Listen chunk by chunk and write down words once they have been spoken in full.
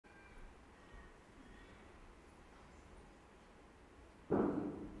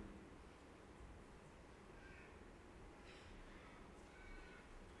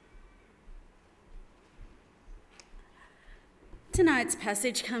Tonight's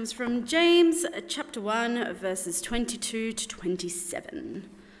passage comes from James chapter 1, verses 22 to 27.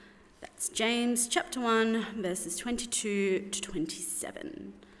 That's James chapter 1, verses 22 to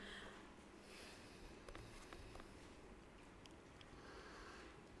 27.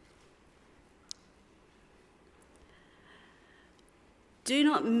 Do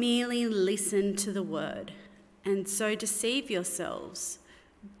not merely listen to the word and so deceive yourselves.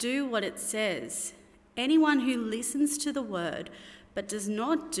 Do what it says. Anyone who listens to the word but does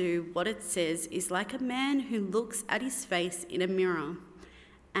not do what it says is like a man who looks at his face in a mirror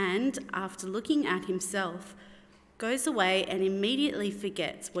and, after looking at himself, goes away and immediately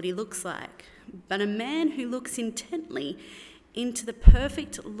forgets what he looks like. But a man who looks intently into the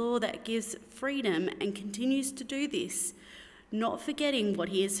perfect law that gives freedom and continues to do this, not forgetting what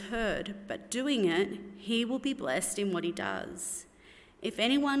he has heard, but doing it, he will be blessed in what he does. If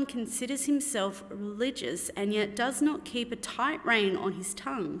anyone considers himself religious and yet does not keep a tight rein on his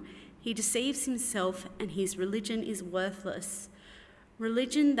tongue, he deceives himself and his religion is worthless.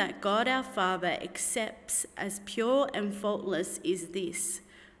 Religion that God our Father accepts as pure and faultless is this: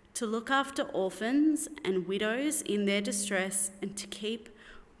 to look after orphans and widows in their distress and to keep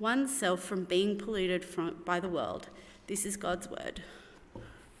oneself from being polluted by the world. This is God's word.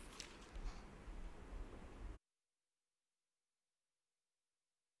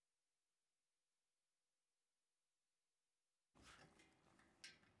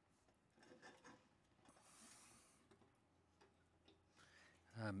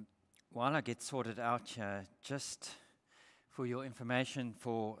 While I get sorted out here, just for your information,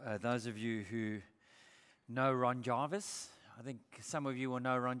 for those of you who know Ron Jarvis, I think some of you will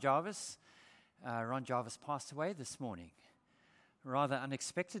know Ron Jarvis. Ron Jarvis passed away this morning. Rather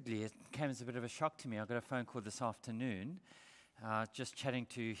unexpectedly, it came as a bit of a shock to me. I got a phone call this afternoon, just chatting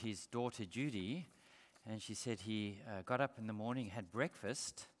to his daughter Judy, and she said he got up in the morning, had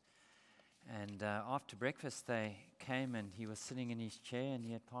breakfast, and after breakfast they came and he was sitting in his chair and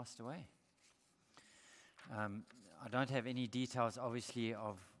he had passed away. I don't have any details, obviously,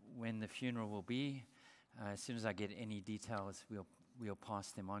 of when the funeral will be. As soon as I get any details, we'll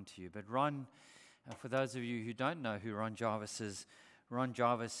pass them on to you. But Ron, for those of you who don't know who Ron Jarvis is, Ron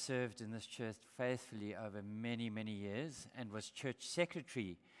Jarvis served in this church faithfully over many, many years and was church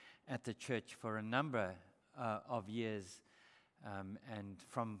secretary at the church for a number of years. And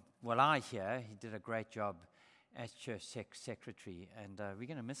from what I hear, he did a great job as church secretary, and we're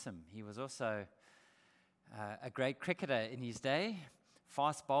going to miss him. He was also a great cricketer in his day,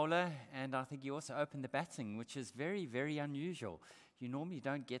 fast bowler, and I think he also opened the batting, which is very, very unusual. You normally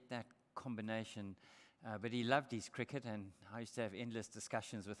don't get that combination, but he loved his cricket, and I used to have endless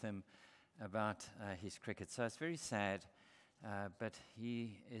discussions with him about his cricket. So it's very sad, but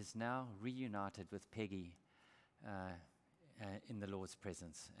he is now reunited with Peggy in the Lord's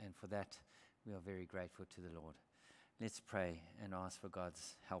presence, and for that we are very grateful to the Lord. Let's pray and ask for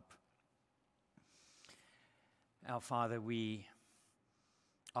God's help. Our Father, we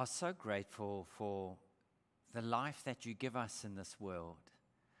are so grateful for the life that you give us in this world.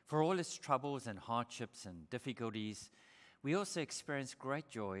 For all its troubles and hardships and difficulties, we also experience great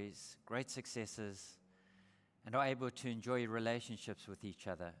joys, great successes, and are able to enjoy relationships with each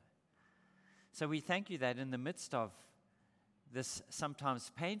other. So we thank you that in the midst of this sometimes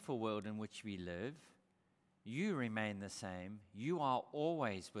painful world in which we live, you remain the same. You are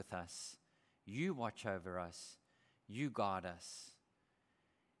always with us. You watch over us. You guard us.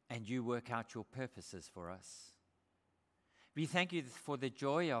 And you work out your purposes for us. We thank you for the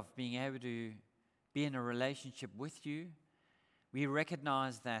joy of being able to be in a relationship with you. We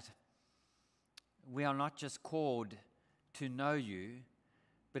recognize that we are not just called to know you,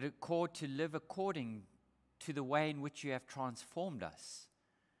 but called to live according to the way in which you have transformed us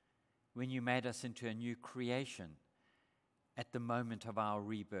when you made us into a new creation at the moment of our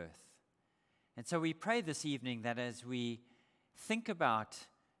rebirth. And so we pray this evening that as we think about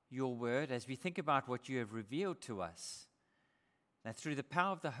your word, as we think about what you have revealed to us, that through the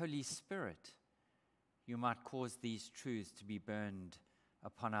power of the Holy Spirit, you might cause these truths to be burned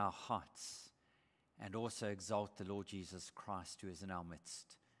upon our hearts and also exalt the Lord Jesus Christ who is in our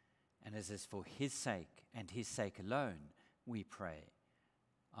midst. And as is for his sake and his sake alone, we pray.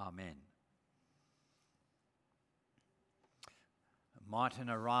 Amen. Martin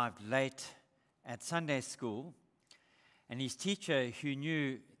arrived late at Sunday school, and his teacher, who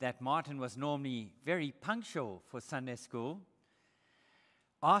knew that Martin was normally very punctual for Sunday school,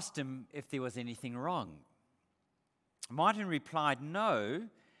 asked him if there was anything wrong. Martin replied no,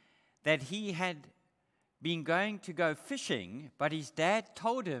 that he had been going to go fishing, but his dad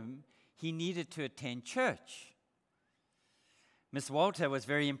told him he needed to attend church. Miss Walter was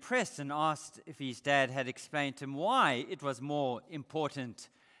very impressed and asked if his dad had explained to him why it was more important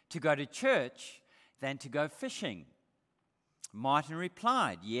to go to church than to go fishing. Martin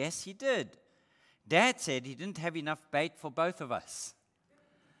replied, yes, he did. Dad said he didn't have enough bait for both of us.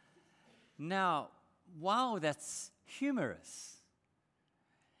 Now, wow, that's humorous.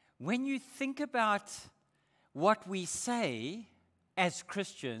 When you think about what we say as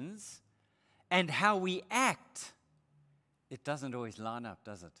Christians and how we act, it doesn't always line up,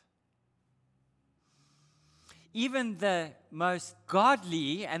 does it? Even the most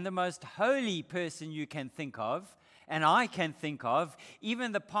godly and the most holy person you can think of, and I can think of,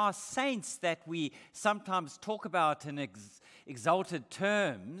 even the past saints that we sometimes talk about in exalted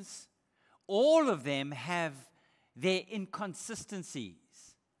terms, all of them have their inconsistencies.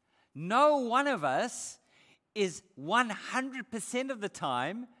 No one of us is 100% of the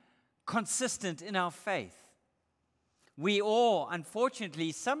time consistent in our faith. We all,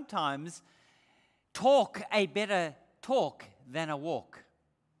 unfortunately, sometimes talk a better talk than a walk.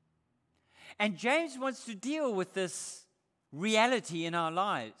 And James wants to deal with this reality in our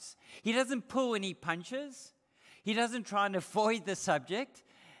lives. He doesn't pull any punches. He doesn't try and avoid the subject.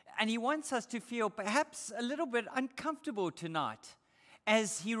 And he wants us to feel perhaps a little bit uncomfortable tonight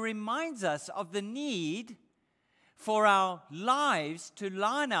as he reminds us of the need for our lives to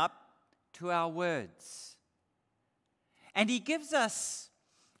line up to our words. And he gives us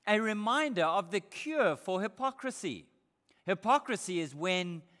a reminder of the cure for hypocrisy. Hypocrisy is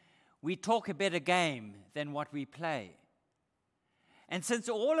when we talk a better game than what we play. And since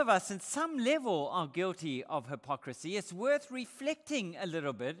all of us, in some level, are guilty of hypocrisy, it's worth reflecting a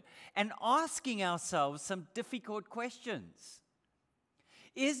little bit and asking ourselves some difficult questions.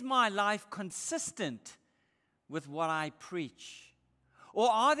 Is my life consistent with what I preach? Or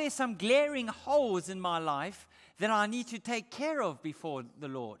are there some glaring holes in my life that I need to take care of before the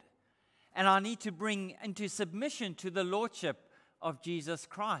Lord? And I need to bring into submission to the Lordship of Jesus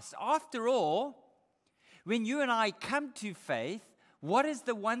Christ. After all, when you and I come to faith, what is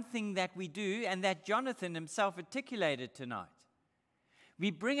the one thing that we do, and that Jonathan himself articulated tonight?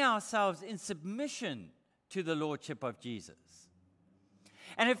 We bring ourselves in submission to the Lordship of Jesus.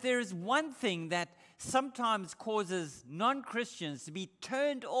 And if there is one thing that sometimes causes non-Christians to be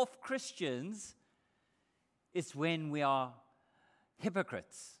turned off Christians, it's when we are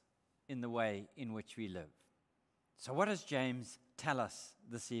hypocrites in the way in which we live. So what does James tell us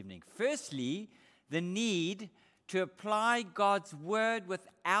this evening? Firstly, the need to apply God's word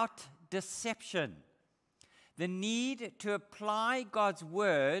without deception. The need to apply God's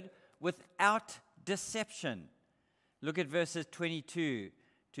word without deception. Look at verses 22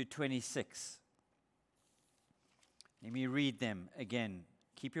 to 26. Let me read them again.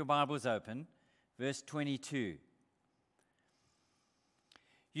 Keep your Bibles open. Verse 22.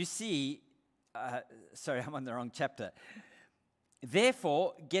 You see, I'm on the wrong chapter.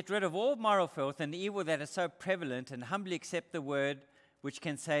 Therefore, get rid of all moral filth and evil that is so prevalent, and humbly accept the word which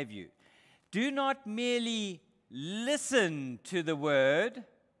can save you. Do not merely listen to the word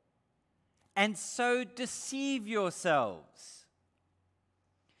and so deceive yourselves.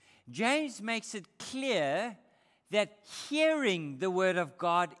 James makes it clear that hearing the word of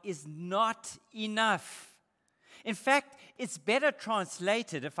God is not enough. In fact, it's better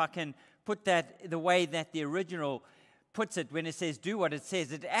translated, if I can put that the way that the original puts it when it says do what it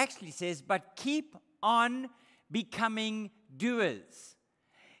says. It actually says, but keep on becoming doers.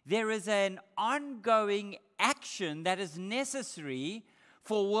 There is an ongoing action that is necessary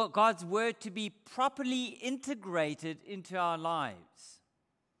for God's word to be properly integrated into our lives.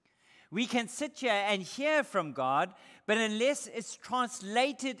 We can sit here and hear from God, but unless it's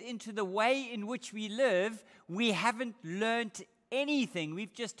translated into the way in which we live, we haven't learned anything.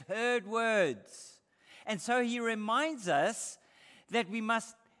 We've just heard words. And so he reminds us that we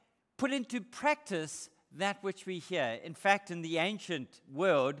must put into practice that which we hear. In fact, in the ancient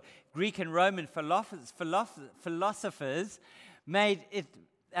world, Greek and Roman philosophers made it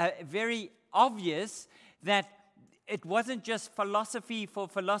very obvious that it wasn't just philosophy for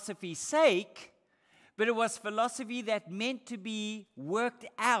philosophy's sake, but it was philosophy that meant to be worked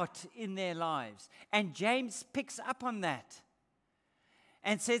out in their lives. And James picks up on that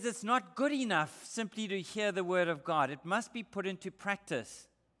and says it's not good enough simply to hear the word of God. It must be put into practice.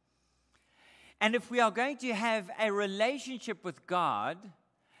 And if we are going to have a relationship with God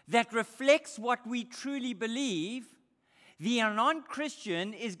that reflects what we truly believe, the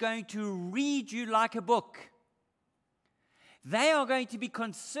non-Christian is going to read you like a book. They are going to be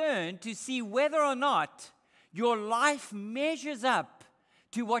concerned to see whether or not your life measures up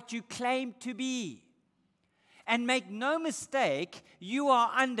to what you claim to be. And make no mistake, you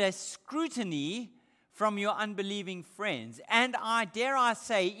are under scrutiny from your unbelieving friends. And dare I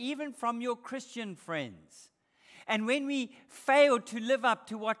say, even from your Christian friends. And when we fail to live up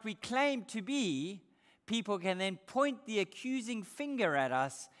to what we claim to be, people can then point the accusing finger at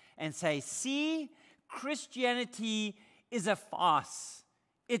us and say, see, Christianity is a farce.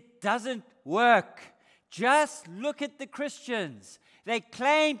 It doesn't work. Just look at the Christians. They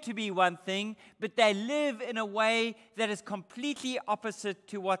claim to be one thing, but they live in a way that is completely opposite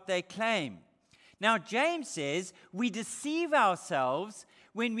to what they claim. Now, James says we deceive ourselves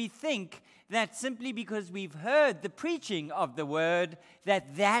when we think that simply because we've heard the preaching of the word,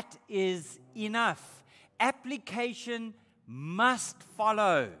 that is enough. Application must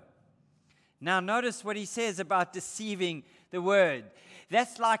follow. Now, notice what he says about deceiving the word.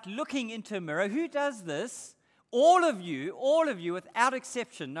 That's like looking into a mirror. Who does this? All of you, without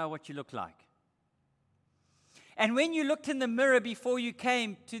exception, know what you look like. And when you looked in the mirror before you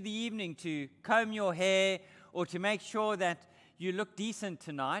came to the evening to comb your hair or to make sure that you look decent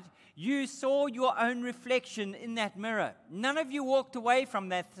tonight, you saw your own reflection in that mirror. None of you walked away from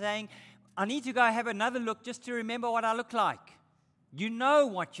that saying, I need to go have another look just to remember what I look like. You know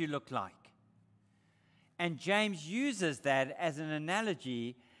what you look like. And James uses that as an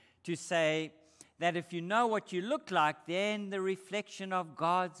analogy to say that if you know what you look like, then the reflection of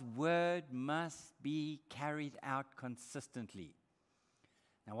God's word must be carried out consistently.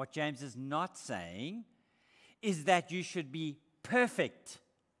 Now, what James is not saying is that you should be perfect,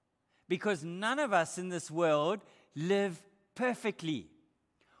 because none of us in this world live perfectly.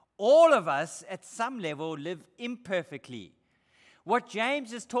 All of us, at some level, live imperfectly. What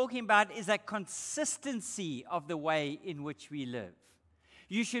James is talking about is a consistency of the way in which we live.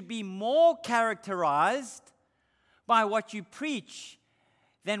 You should be more characterized by what you preach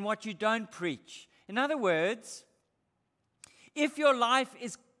than what you don't preach. In other words, if your life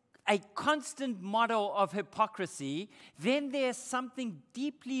is a constant model of hypocrisy, then there's something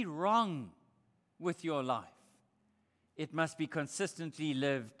deeply wrong with your life. It must be consistently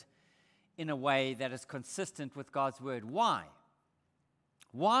lived in a way that is consistent with God's word. Why?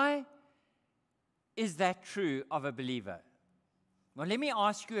 Why is that true of a believer? Well, let me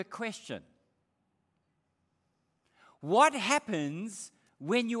ask you a question. What happens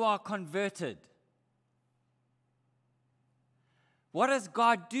when you are converted? What does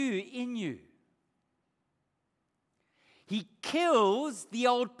God do in you? He kills the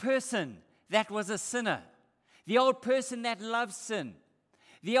old person that was a sinner, the old person that loves sin,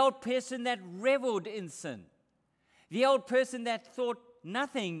 the old person that reveled in sin, the old person that thought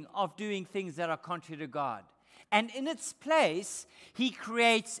nothing of doing things that are contrary to God. And in its place, he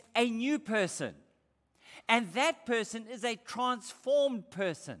creates a new person. And that person is a transformed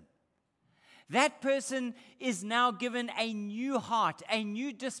person. That person is now given a new heart, a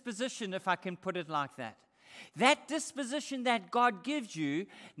new disposition, if I can put it like that. That disposition that God gives you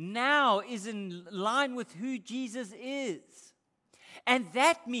now is in line with who Jesus is. And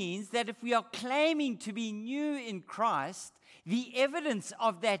that means that if we are claiming to be new in Christ, the evidence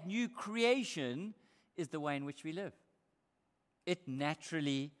of that new creation is the way in which we live. It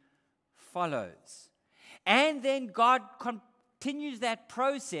naturally follows. And then God continues that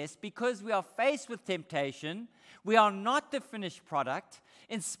process because we are faced with temptation. We are not the finished product.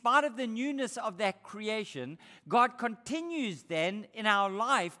 In spite of the newness of that creation, God continues then in our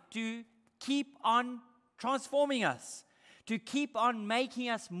life to keep on transforming us, to keep on making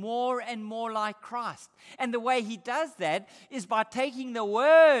us more and more like Christ. And the way he does that is by taking the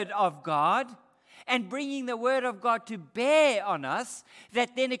word of God and bringing the word of God to bear on us,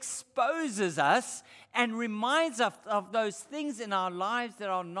 that then exposes us and reminds us of those things in our lives that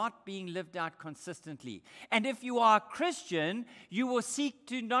are not being lived out consistently. And if you are a Christian, you will seek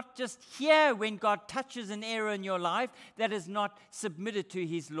to not just hear when God touches an area in your life that is not submitted to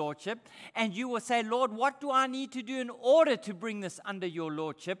his lordship, and you will say, Lord, what do I need to do in order to bring this under your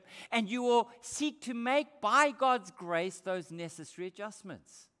lordship? And you will seek to make, by God's grace, those necessary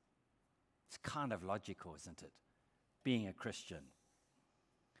adjustments. It's kind of logical, isn't it? Being a Christian.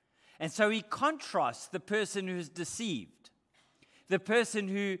 And so he contrasts the person who's deceived, the person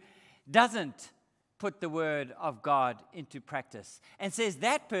who doesn't put the word of God into practice, and says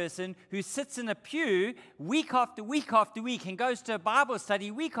that person who sits in a pew week after week after week and goes to a Bible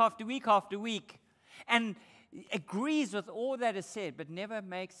study week after week after week and agrees with all that is said but never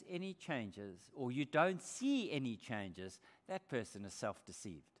makes any changes, or you don't see any changes, that person is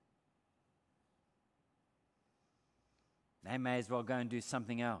self-deceived. They may as well go and do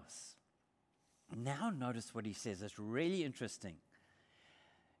something else. Now notice what he says. It's really interesting.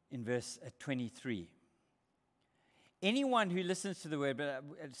 In verse 23. anyone who listens to the word, but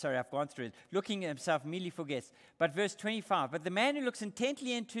sorry, I've gone through it, looking at himself immediately forgets. But verse 25, but the man who looks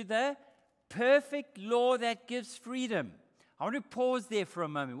intently into the perfect law that gives freedom. I want to pause there for a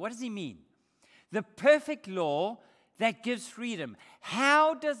moment. What does he mean? The perfect law that gives freedom.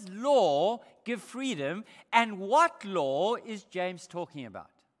 How does law give freedom? And what law is James talking about?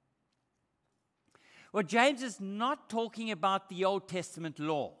 Well, James is not talking about the Old Testament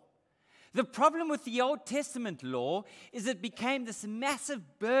law. The problem with the Old Testament law is it became this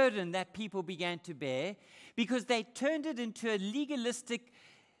massive burden that people began to bear because they turned it into a legalistic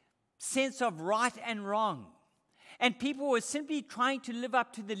sense of right and wrong. And people were simply trying to live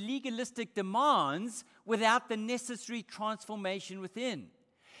up to the legalistic demands without the necessary transformation within.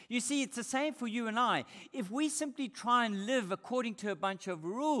 You see, it's the same for you and I. If we simply try and live according to a bunch of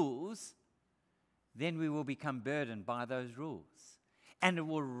rules, then we will become burdened by those rules. And it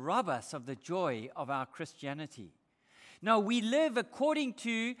will rob us of the joy of our Christianity. No, we live according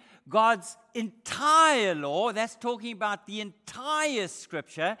to God's entire law. That's talking about the entire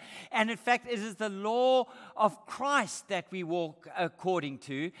Scripture. And in fact, it is the law of Christ that we walk according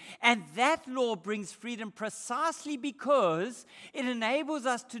to. And that law brings freedom precisely because it enables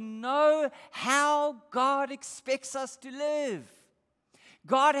us to know how God expects us to live.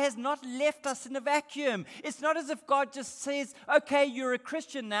 God has not left us in a vacuum. It's not as if God just says, okay, you're a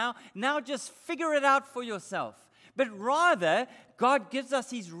Christian now just figure it out for yourself. But rather, God gives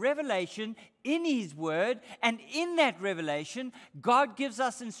us His revelation in His Word, and in that revelation, God gives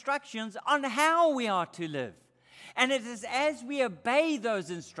us instructions on how we are to live. And it is as we obey those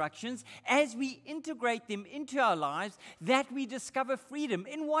instructions, as we integrate them into our lives, that we discover freedom.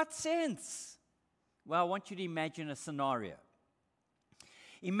 In what sense? Well, I want you to imagine a scenario.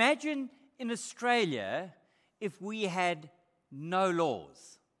 Imagine in Australia if we had no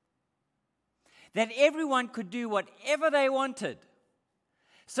laws. That everyone could do whatever they wanted.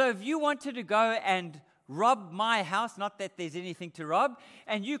 So if you wanted to go and rob my house, not that there's anything to rob,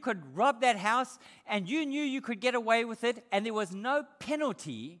 and you could rob that house and you knew you could get away with it and there was no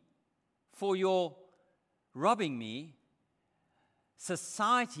penalty for your robbing me,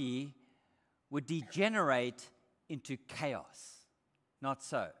 society would degenerate into chaos. Not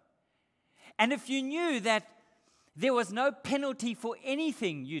so. And if you knew that there was no penalty for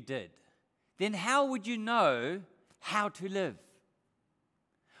anything you did, then how would you know how to live?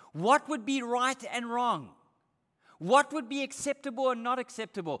 What would be right and wrong? What would be acceptable and not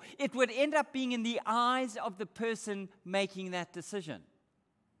acceptable? It would end up being in the eyes of the person making that decision.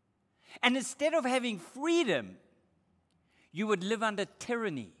 And instead of having freedom, you would live under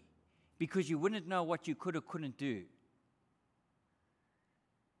tyranny because you wouldn't know what you could or couldn't do.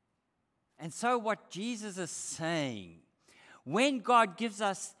 And so what Jesus is saying, when God gives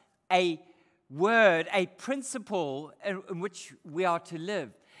us a word, a principle in which we are to live,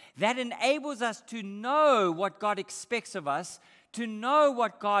 that enables us to know what God expects of us, to know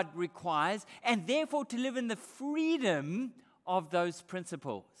what God requires, and therefore to live in the freedom of those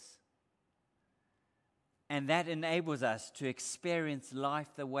principles. And that enables us to experience life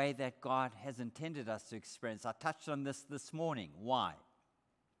the way that God has intended us to experience. I touched on this morning. Why?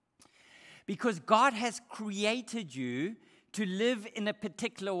 Because God has created you to live in a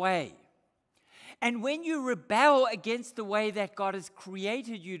particular way. And when you rebel against the way that God has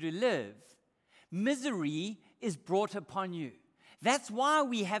created you to live, misery is brought upon you. That's why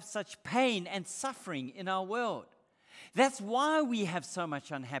we have such pain and suffering in our world. That's why we have so much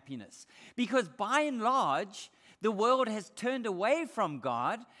unhappiness. Because by and large, the world has turned away from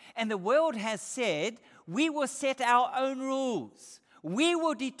God, and the world has said, we will set our own rules. We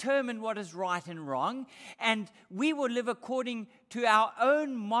will determine what is right and wrong, and we will live according to our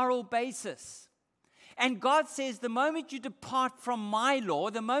own moral basis. And God says, the moment you depart from my law,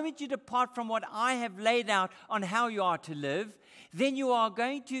 the moment you depart from what I have laid out on how you are to live, then you are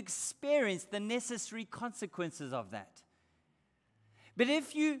going to experience the necessary consequences of that. But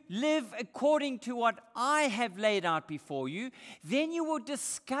if you live according to what I have laid out before you, then you will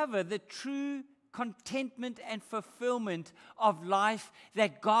discover the true contentment and fulfillment of life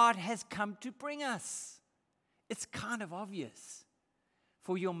that God has come to bring us. It's kind of obvious,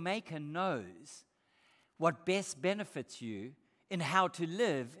 for your Maker knows what best benefits you in how to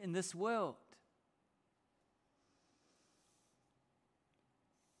live in this world.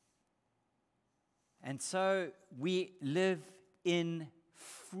 And so we live in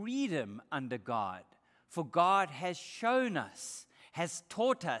freedom under God, for God has shown us, has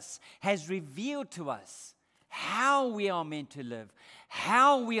taught us, has revealed to us how we are meant to live,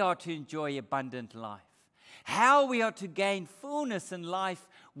 how we are to enjoy abundant life, how we are to gain fullness in life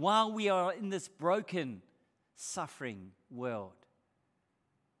while we are in this broken suffering world.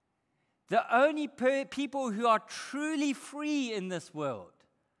 The only people who are truly free in this world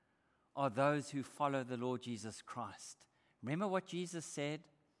are those who follow the Lord Jesus Christ. Remember what Jesus said?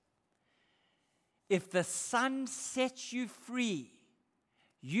 If the Son sets you free,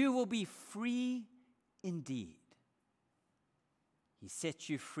 you will be free indeed. He sets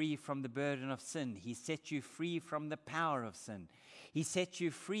you free from the burden of sin. He sets you free from the power of sin. He sets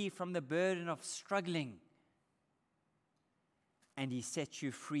you free from the burden of struggling. And He sets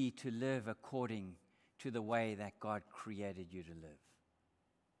you free to live according to the way that God created you to live.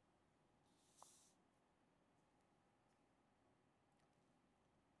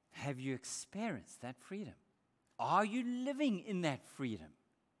 Have you experienced that freedom? Are you living in that freedom?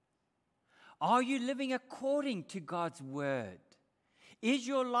 Are you living according to God's word? Is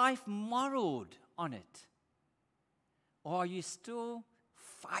your life modeled on it? Or are you still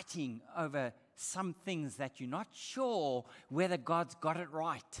fighting over some things that you're not sure whether God's got it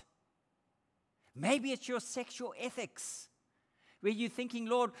right? Maybe it's your sexual ethics, where you're thinking,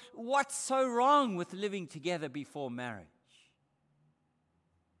 Lord, what's so wrong with living together before marriage?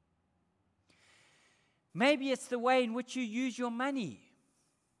 Maybe it's the way in which you use your money.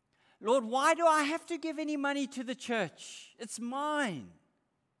 Lord, why do I have to give any money to the church? It's mine.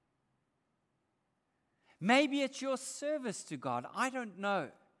 Maybe it's your service to God. I don't know.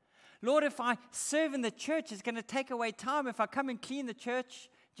 Lord, if I serve in the church, it's going to take away time. If I come and clean the church,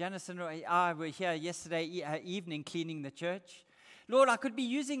 Janice and I were here yesterday evening cleaning the church. Lord, I could be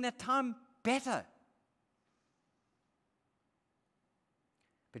using that time better.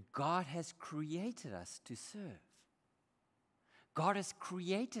 But God has created us to serve. God has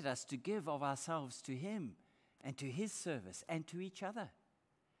created us to give of ourselves to Him and to His service and to each other.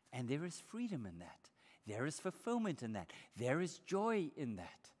 And there is freedom in that. There is fulfillment in that. There is joy in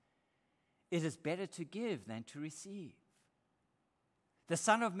that. It is better to give than to receive. The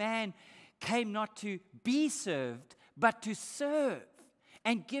Son of Man came not to be served, but to serve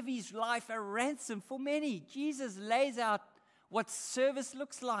and give His life a ransom for many. Jesus lays out what service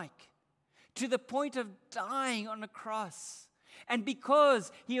looks like to the point of dying on a cross. And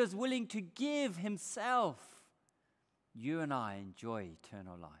because He was willing to give Himself, you and I enjoy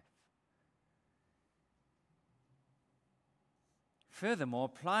eternal life. Furthermore,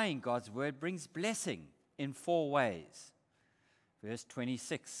 applying God's word brings blessing in 4 ways. Verse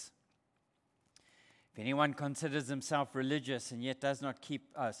 26. If anyone considers himself religious and yet does not keep,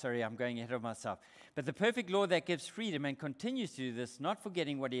 I'm going ahead of myself. But the perfect law that gives freedom and continues to do this, not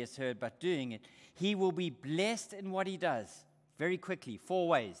forgetting what he has heard, but doing it, he will be blessed in what he does. Very quickly, 4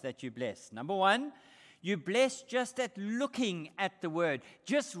 ways that you're blessed. Number 1, you're blessed just at looking at the word.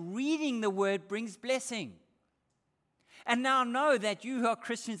 Just reading the word brings blessing. And now know that you who are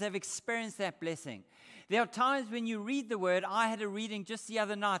Christians have experienced that blessing. There are times when you read the word. I had a reading just the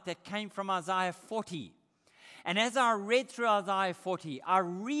other night that came from Isaiah 40. And as I read through Isaiah 40, I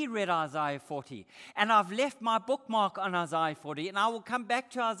reread Isaiah 40. And I've left my bookmark on Isaiah 40. And I will come back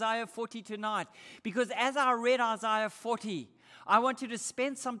to Isaiah 40 tonight. Because as I read Isaiah 40, I wanted to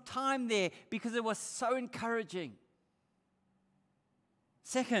spend some time there because it was so encouraging.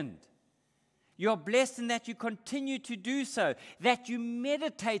 Second, you're blessed in that you continue to do so, that you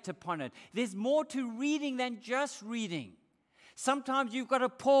meditate upon it. There's more to reading than just reading. Sometimes you've got to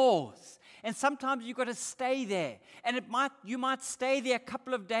pause, and sometimes you've got to stay there. And you might stay there a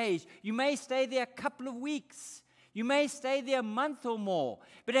couple of days. You may stay there a couple of weeks. You may stay there a month or more.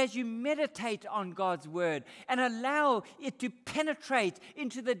 But as you meditate on God's word and allow it to penetrate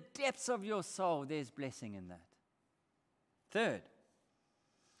into the depths of your soul, there's blessing in that. Third,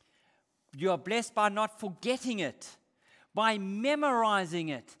 you are blessed by not forgetting it, by memorizing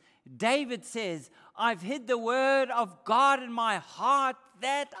it. David says, I've hid the word of God in my heart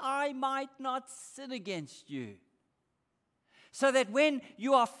that I might not sin against you. So that when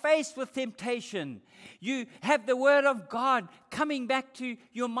you are faced with temptation, you have the word of God coming back to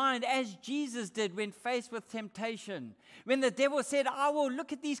your mind as Jesus did when faced with temptation. When the devil said, I will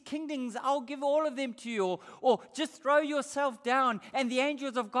look at these kingdoms, I'll give all of them to you, or just throw yourself down and the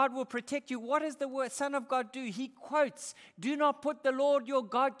angels of God will protect you. What does the Son of God do? He quotes, do not put the Lord your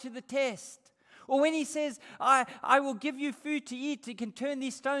God to the test. Or when he says, I will give you food to eat, you can turn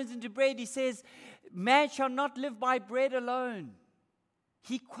these stones into bread, he says, man shall not live by bread alone.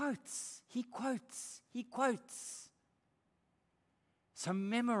 He quotes. So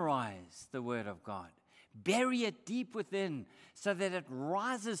memorize the word of God. Bury it deep within so that it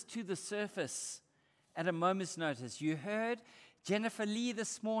rises to the surface at a moment's notice. You heard Jennifer Lee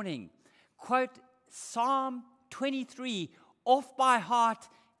this morning quote Psalm 23 off by heart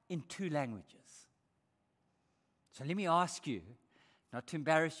in 2 languages. So let me ask you, not to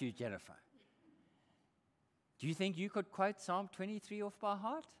embarrass you, Jennifer, do you think you could quote Psalm 23 off by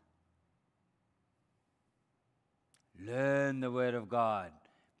heart? Learn the word of God.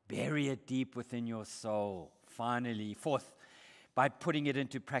 Bury it deep within your soul. Finally, fourth, by putting it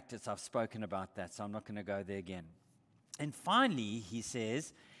into practice. I've spoken about that, so I'm not going to go there again. And finally, he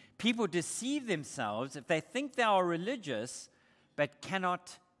says, people deceive themselves if they think they are religious but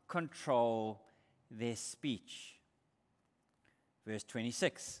cannot control their speech. Verse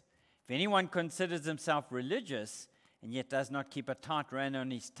 26, if anyone considers himself religious and yet does not keep a tight rein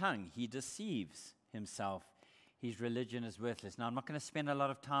on his tongue, he deceives himself. His religion is worthless. Now, I'm not going to spend a lot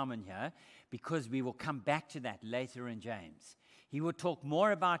of time in here because we will come back to that later in James. He will talk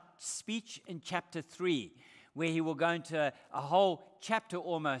more about speech in chapter 3, where he will go into a whole chapter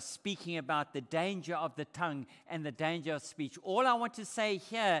almost speaking about the danger of the tongue and the danger of speech. All I want to say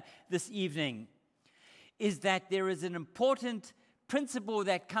here this evening is that there is an important principle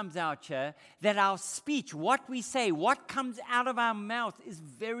that comes out here, that our speech, what we say, what comes out of our mouth is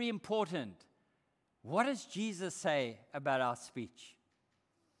very important. What does Jesus say about our speech?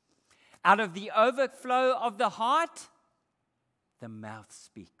 Out of the overflow of the heart, the mouth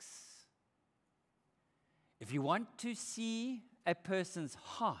speaks. If you want to see a person's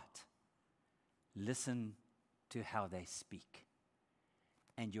heart, listen to how they speak,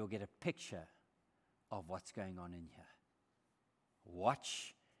 and you'll get a picture of what's going on in here.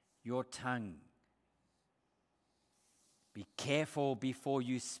 Watch your tongue. Be careful before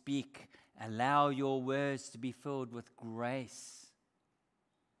you speak. Allow your words to be filled with grace.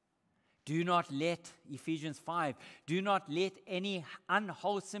 Do not let, Ephesians 5, do not let any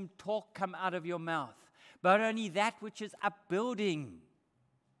unwholesome talk come out of your mouth, but only that which is upbuilding.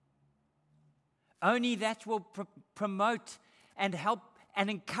 Only that will promote and help and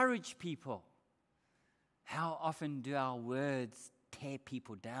encourage people. How often do our words tear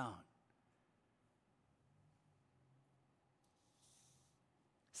people down?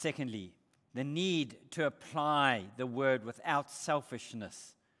 Secondly, the need to apply the word without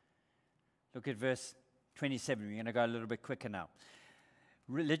selfishness. Look at verse 27. We're going to go a little bit quicker now.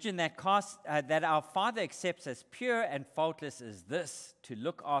 Religion that our Father accepts as pure and faultless is this, to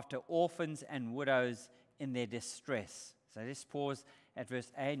look after orphans and widows in their distress. So let's pause at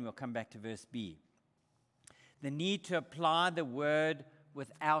verse A and we'll come back to verse B. The need to apply the word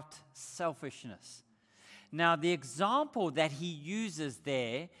without selfishness. Now, the example that he uses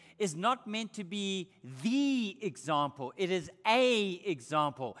there is not meant to be the example. It is a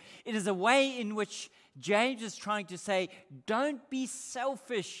example. It is a way in which James is trying to say, don't be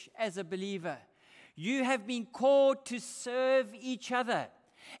selfish as a believer. You have been called to serve each other.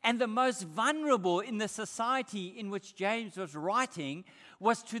 And the most vulnerable in the society in which James was writing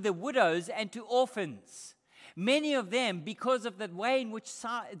was to the widows and to orphans. Many of them, because of the way in which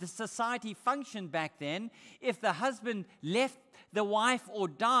the society functioned back then, if the husband left the wife or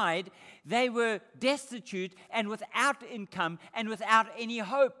died, they were destitute and without income and without any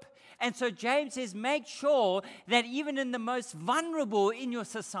hope. And so James says, make sure that even in the most vulnerable in your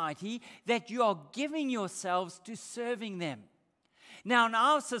society, that you are giving yourselves to serving them. Now, in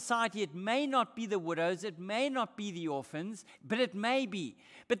our society, it may not be the widows, it may not be the orphans, but it may be.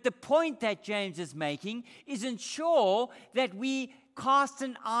 But the point that James is making is ensure that we cast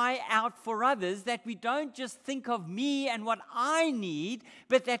an eye out for others, that we don't just think of me and what I need,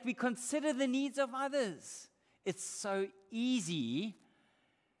 but that we consider the needs of others. It's so easy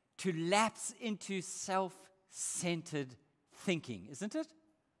to lapse into self-centered thinking, isn't it?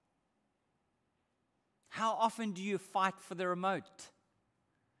 How often do you fight for the remote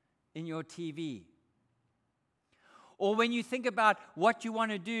in your TV? Or when you think about what you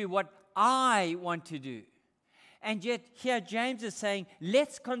want to do, what I want to do. And yet here James is saying,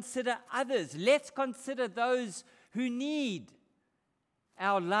 let's consider others. Let's consider those who need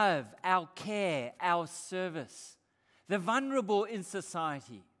our love, our care, our service. The vulnerable in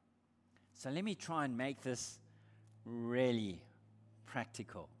society. So let me try and make this really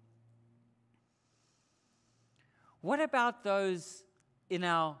practical. What about those in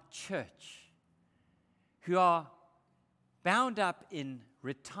our church who are bound up in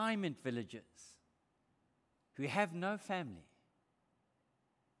retirement villages, who have no family?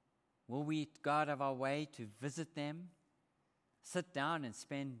 Will we go out of our way to visit them, sit down and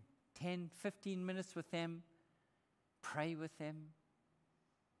spend 10, 15 minutes with them, pray with them?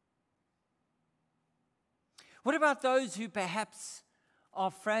 What about those who perhaps are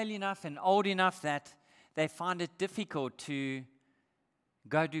frail enough and old enough that they find it difficult to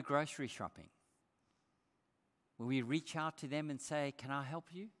go do grocery shopping? Will we reach out to them and say, can I help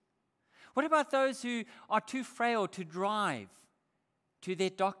you? What about those who are too frail to drive to their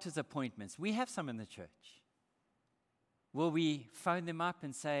doctor's appointments? We have some in the church. Will we phone them up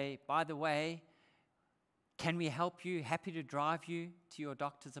and say, by the way, can we help you? Happy to drive you to your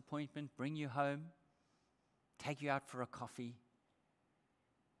doctor's appointment, bring you home, take you out for a coffee.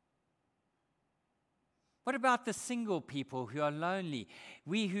 What about the single people who are lonely?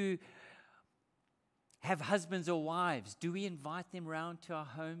 We who have husbands or wives, do we invite them round to our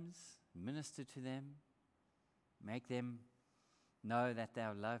homes, minister to them, make them know that they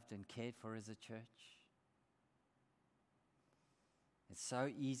are loved and cared for as a church? It's so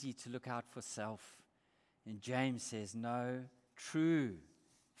easy to look out for self. And James says, no, true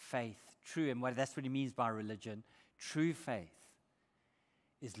faith, and that's what he means by religion. True faith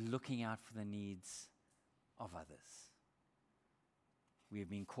is looking out for the needs of others. We have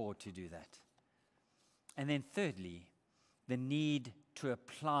been called to do that. And then thirdly, the need to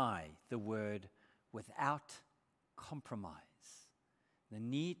apply the word without compromise. The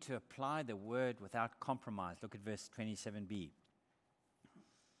need to apply the word without compromise. Look at verse 27b.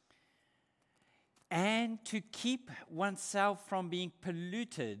 And to keep oneself from being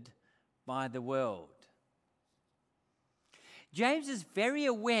polluted by the world. James is very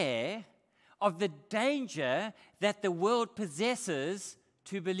aware of the danger that the world possesses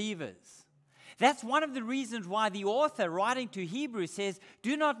to believers. That's one of the reasons why the author, writing to Hebrews, says,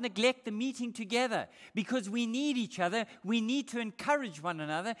 do not neglect the meeting together, because we need each other. We need to encourage one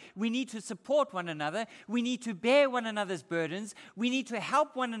another. We need to support one another. We need to bear one another's burdens. We need to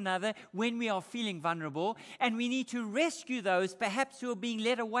help one another when we are feeling vulnerable. And we need to rescue those perhaps who are being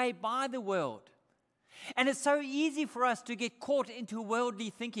led away by the world. And it's so easy for us to get caught into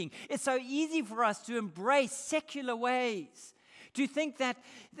worldly thinking. It's so easy for us to embrace secular ways, to think that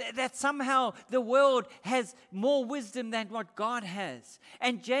somehow the world has more wisdom than what God has.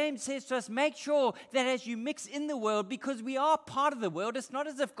 And James says to us, make sure that as you mix in the world, because we are part of the world, it's not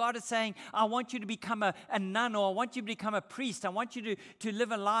as if God is saying, I want you to become a nun, or I want you to become a priest. I want you to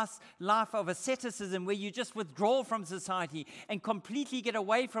live a life of asceticism where you just withdraw from society and completely get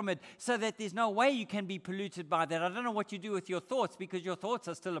away from it so that there's no way you can be polluted by that. I don't know what you do with your thoughts, because your thoughts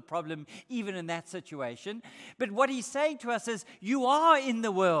are still a problem even in that situation. But what he's saying to us is, you are in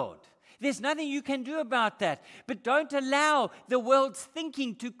the world. There's nothing you can do about that. But don't allow the world's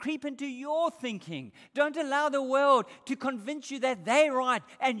thinking to creep into your thinking. Don't allow the world to convince you that they're right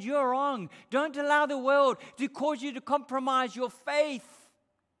and you're wrong. Don't allow the world to cause you to compromise your faith.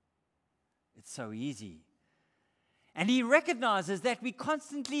 It's so easy. And he recognizes that we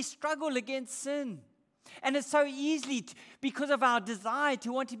constantly struggle against sin. And it's so easily, because of our desire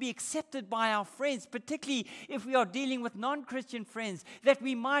to want to be accepted by our friends, particularly if we are dealing with non-Christian friends, that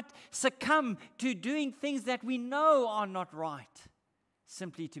we might succumb to doing things that we know are not right,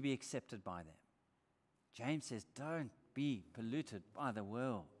 simply to be accepted by them. James says, don't be polluted by the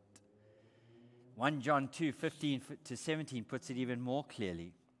world. 1 John 2:15-17 puts it even more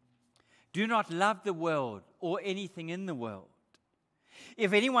clearly. Do not love the world or anything in the world.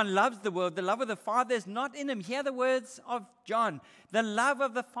 If anyone loves the world, the love of the Father is not in him. Hear the words of John. The love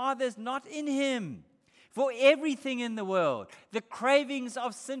of the Father is not in him. For everything in the world, the cravings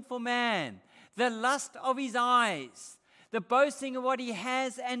of sinful man, the lust of his eyes, the boasting of what he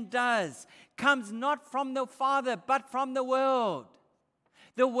has and does, comes not from the Father, but from the world.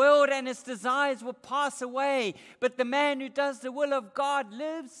 The world and its desires will pass away, but the man who does the will of God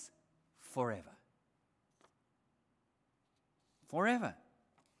lives forever. Forever.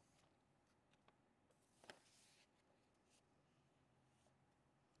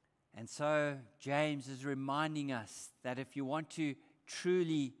 And so James is reminding us that if you want to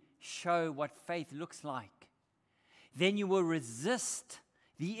truly show what faith looks like, then you will resist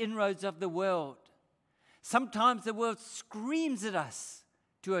the inroads of the world. Sometimes the world screams at us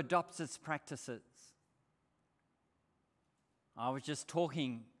to adopt its practices. I was just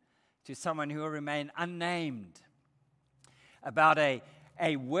talking to someone who will remain unnamed about a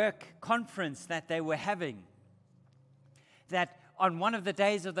work conference that they were having. That on one of the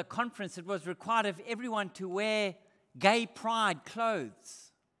days of the conference, it was required of everyone to wear gay pride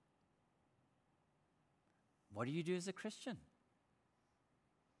clothes. What do you do as a Christian?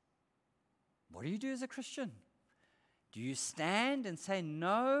 What do you do as a Christian? Do you stand and say,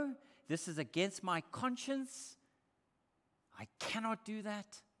 no, this is against my conscience? I cannot do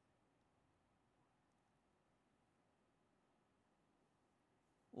that.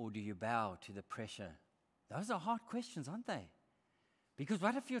 Or do you bow to the pressure? Those are hard questions, aren't they? Because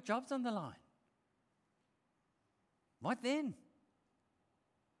what if your job's on the line? What then?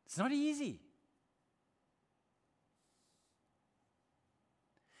 It's not easy.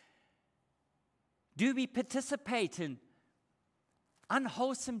 Do we participate in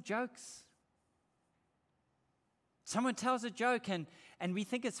unwholesome jokes? Someone tells a joke and we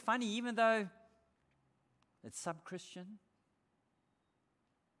think it's funny even though it's sub-Christian.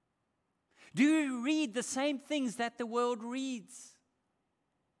 Do we read the same things that the world reads?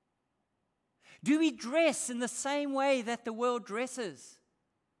 Do we dress in the same way that the world dresses?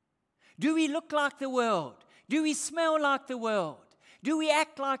 Do we look like the world? Do we smell like the world? Do we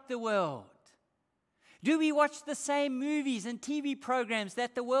act like the world? Do we watch the same movies and TV programs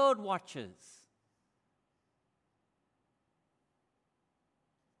that the world watches?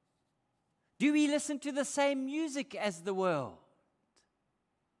 Do we listen to the same music as the world?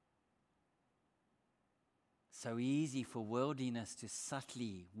 So easy for worldliness to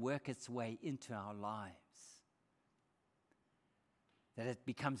subtly work its way into our lives that it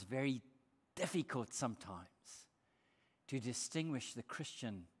becomes very difficult sometimes to distinguish the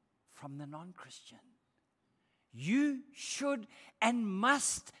Christian from the non-Christian. You should and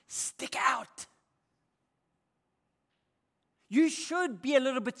must stick out. You should be a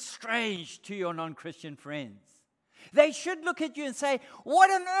little bit strange to your non-Christian friends. They should look at you and say, what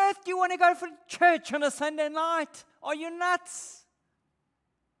on earth do you want to go for church on a Sunday night? Are you nuts?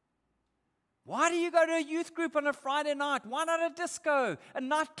 Why do you go to a youth group on a Friday night? Why not a disco, a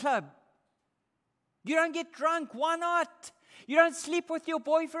nightclub? You don't get drunk. Why not? You don't sleep with your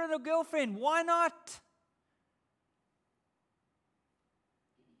boyfriend or girlfriend. Why not?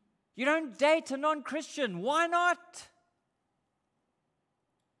 You don't date a non-Christian. Why not?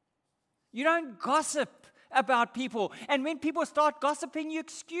 You don't gossip about people. And when people start gossiping, you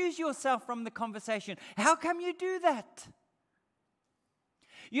excuse yourself from the conversation. How come you do that?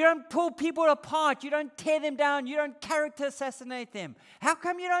 You don't pull people apart. You don't tear them down. You don't character assassinate them. How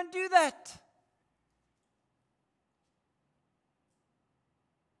come you don't do that?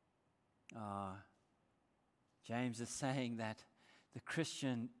 James is saying that the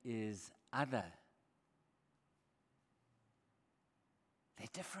Christian is other. They're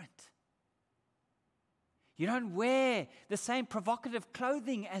different. You don't wear the same provocative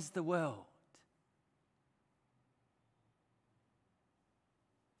clothing as the world.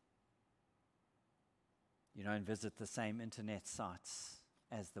 You don't visit the same internet sites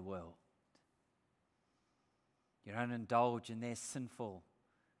as the world. You don't indulge in their sinful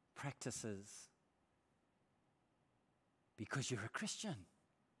practices because you're a Christian.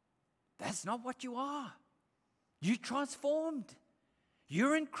 That's not what you are. You're transformed.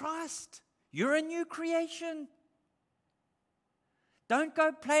 You're in Christ. You're a new creation. Don't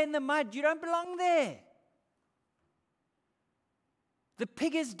go play in the mud. You don't belong there. The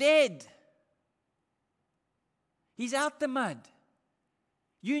pig is dead. He's out the mud.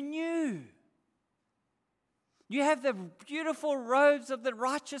 You're new. You have the beautiful robes of the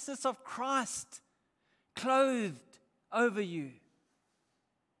righteousness of Christ clothed over you.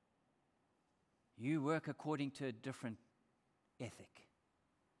 You work according to a different ethic.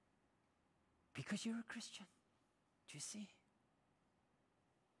 Because you're a Christian. Do you see?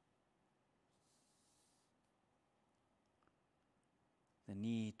 The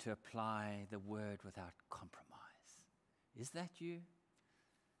need to apply the word without compromise. Is that you?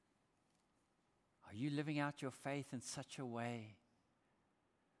 Are you living out your faith in such a way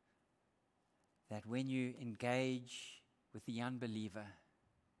that when you engage with the unbeliever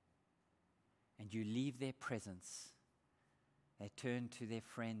and you leave their presence, they turn to their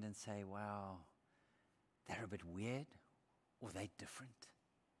friend and say, wow, they're a bit weird, or they're different?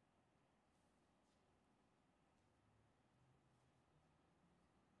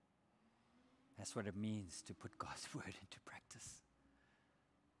 That's what it means to put God's word into practice.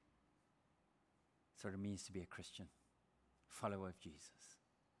 That's what it means to be a Christian, follower of Jesus.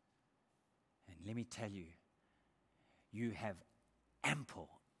 And let me tell you, you have ample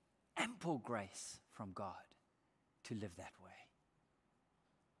grace from God to live that way.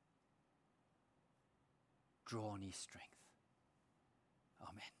 Draw on his strength.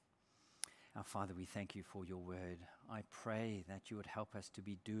 Amen. Our Father, we thank you for your word. I pray that you would help us to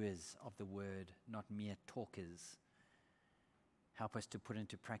be doers of the word, not mere talkers. Help us to put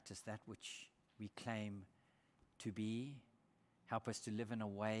into practice that which we claim to be. Help us to live in a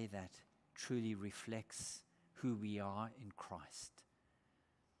way that truly reflects who we are in Christ.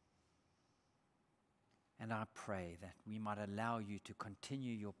 And I pray that we might allow you to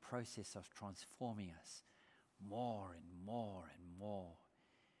continue your process of transforming us more and more and more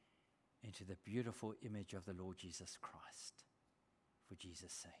into the beautiful image of the Lord Jesus Christ. For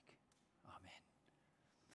Jesus' sake. Amen.